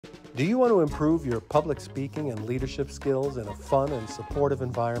Do you want to improve your public speaking and leadership skills in a fun and supportive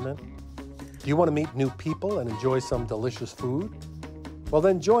environment? Do you want to meet new people and enjoy some delicious food? Well,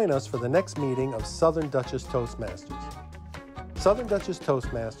 then join us for the next meeting of Southern Dutchess Toastmasters. Southern Dutchess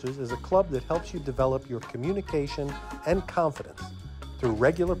Toastmasters is a club that helps you develop your communication and confidence through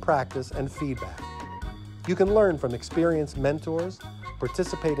regular practice and feedback. You can learn from experienced mentors,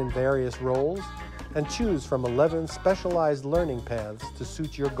 participate in various roles, and choose from 11 specialized learning paths to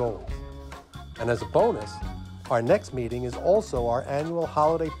suit your goals. And as a bonus, our next meeting is also our annual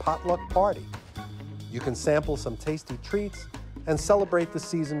holiday potluck party. You can sample some tasty treats and celebrate the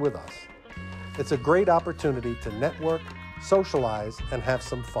season with us. It's a great opportunity to network, socialize, and have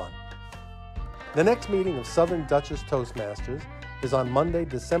some fun. The next meeting of Southern Dutchess Toastmasters is on Monday,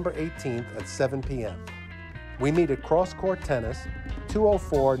 December 18th at 7 p.m. We meet at Cross Court Tennis,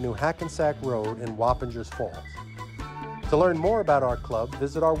 204 New Hackensack Road in Wappingers Falls. To learn more about our club,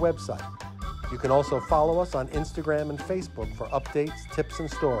 visit our website. You can also follow us on Instagram and Facebook for updates, tips,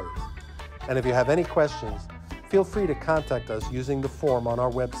 and stories. And if you have any questions, feel free to contact us using the form on our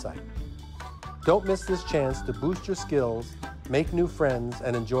website. Don't miss this chance to boost your skills, make new friends,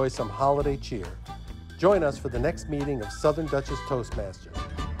 and enjoy some holiday cheer. Join us for the next meeting of Southern Dutchess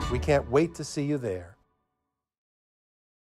Toastmasters. We can't wait to see you there.